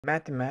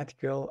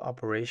Mathematical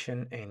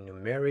operation and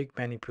numeric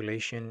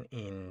manipulation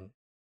in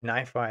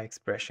NiFi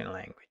expression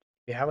language.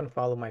 If you haven't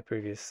followed my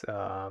previous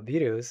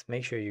videos,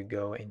 make sure you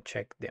go and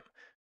check them.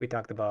 We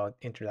talked about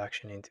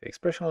introduction into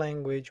expression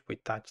language. We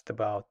touched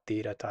about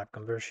data type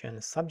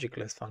conversion,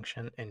 subject-less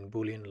function, and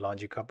Boolean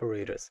logic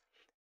operators.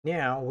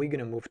 Now we're going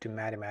to move to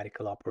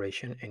mathematical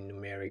operation and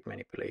numeric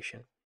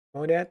manipulation.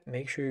 For that,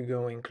 make sure you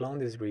go and clone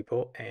this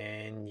repo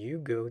and you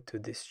go to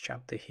this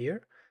chapter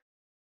here,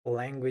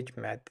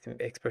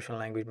 expression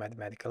language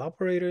mathematical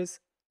operators,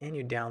 and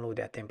you download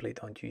that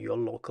template onto your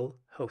local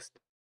host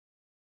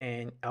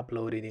and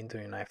upload it into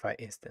your NiFi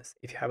instance.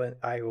 If you haven't,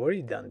 I've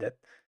already done that.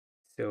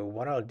 So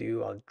what I'll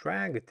do, I'll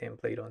drag a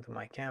template onto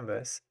my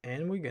canvas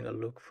and we're going to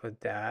look for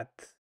that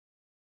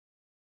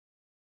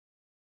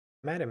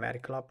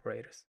mathematical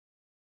operators.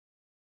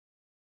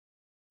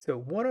 So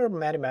what are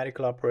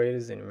mathematical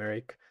operators in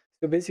numeric?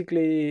 So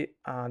basically,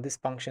 this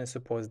function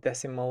supports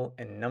decimal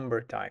and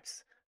number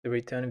types. The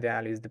return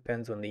values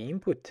depends on the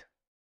input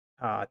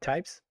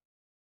types.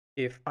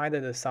 If either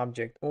the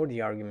subject or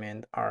the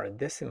argument are a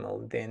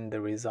decimal, then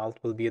the result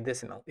will be a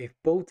decimal. If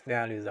both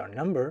values are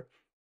number,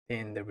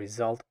 then the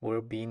result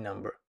will be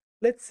number.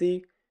 Let's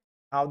see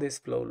how this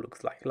flow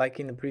looks like. Like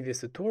in the previous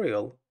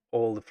tutorial,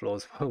 all the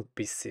flows will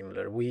be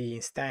similar. We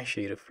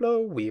instantiate a flow,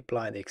 we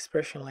apply the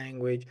expression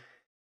language,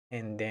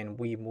 and then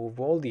we move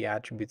all the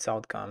attributes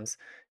outcomes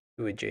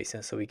to a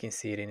JSON so we can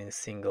see it in a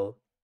single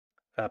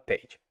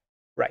page.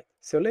 Right,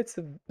 so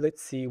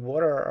let's see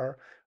what are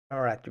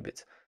our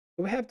attributes.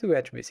 So we have two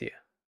attributes here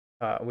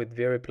with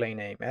very plain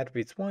name,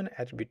 attributes 1,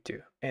 attribute 2,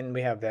 and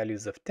we have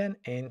values of 10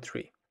 and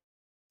 3.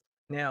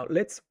 Now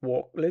let's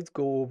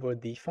go over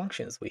the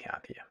functions we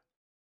have here.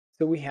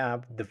 So we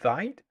have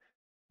divide,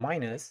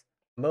 minus,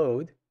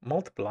 mode,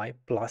 multiply,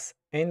 plus,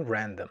 and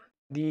random.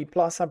 The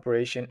plus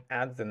operation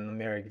adds the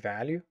numeric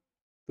value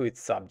to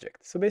its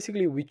subject. So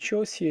basically we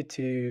chose here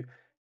to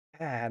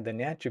add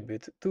an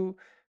attribute to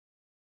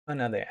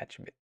another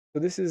attribute. So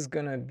this is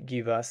gonna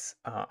give us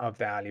a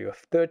value of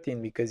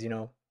 13 because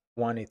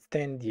one is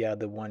 10, the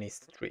other one is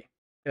 3.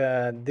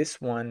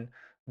 This one,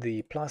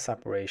 the plus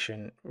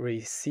operation,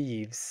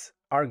 receives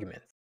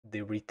arguments.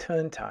 The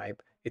return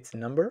type, it's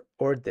number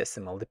or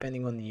decimal,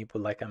 depending on the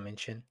input, like I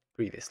mentioned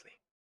previously.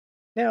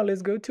 Now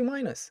let's go to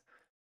minus.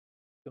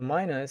 So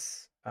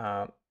minus,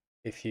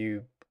 if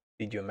you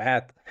did your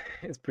math,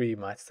 it's pretty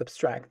much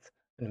subtract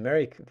a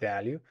numeric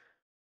value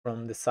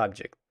from the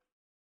subject,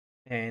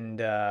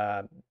 and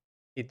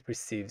it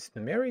receives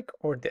numeric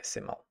or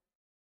decimal.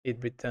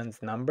 It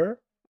returns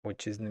number,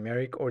 which is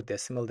numeric or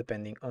decimal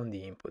depending on the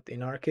input.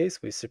 In our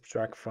case, we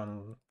subtract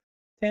from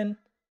 10,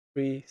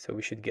 3, so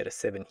we should get a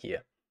 7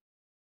 here.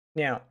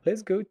 Now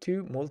let's go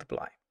to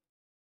multiply.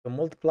 So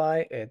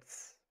multiply,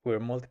 we're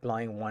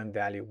multiplying one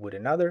value with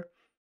another.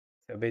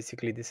 So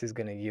basically this is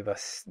going to give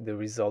us, the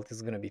result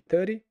is going to be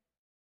 30.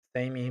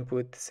 Same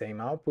input,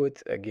 same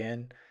output.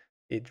 Again,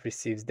 it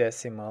receives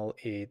decimal,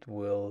 it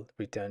will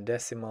return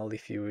decimal.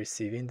 If you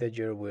receive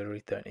integer, will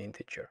return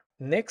integer.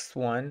 Next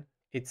one,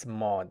 it's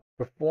mod.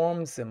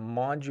 Performs a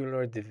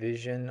modular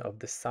division of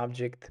the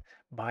subject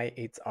by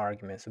its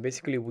argument. So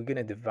basically we're going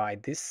to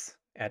divide this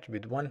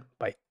attribute 1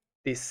 by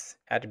this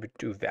attribute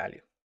 2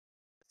 value.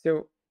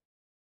 So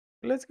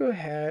let's go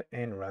ahead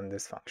and run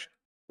this function.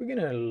 We're going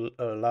to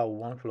allow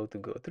one flow to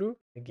go through.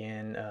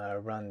 Again,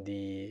 run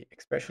the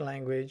expression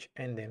language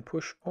and then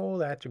push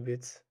all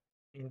attributes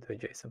into a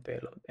JSON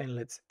payload. And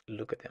let's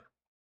look at them.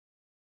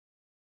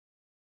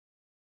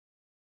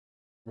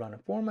 Run a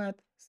format.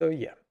 So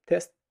yeah,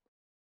 test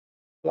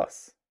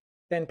plus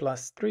 10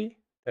 plus 3,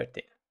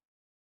 13.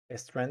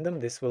 Test random.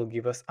 This will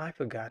give us, I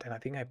forgot, and I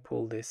think I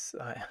pulled this.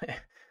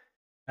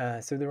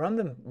 So the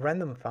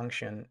random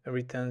function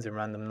returns a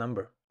random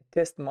number.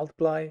 Test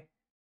multiply,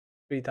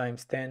 3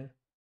 times 10,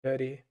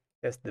 30.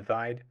 Test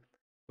divide.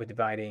 We're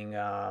dividing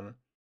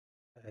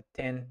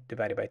 10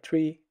 divided by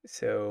 3,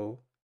 so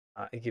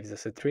it gives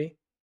us a 3.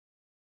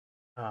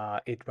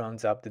 It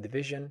rounds up the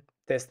division.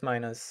 Test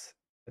minus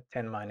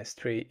 10 minus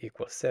 3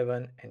 equals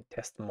 7, and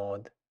test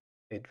mod,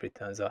 it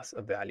returns us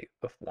a value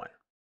of 1.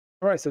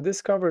 All right, so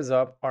this covers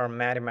up our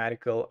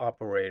mathematical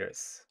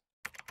operators.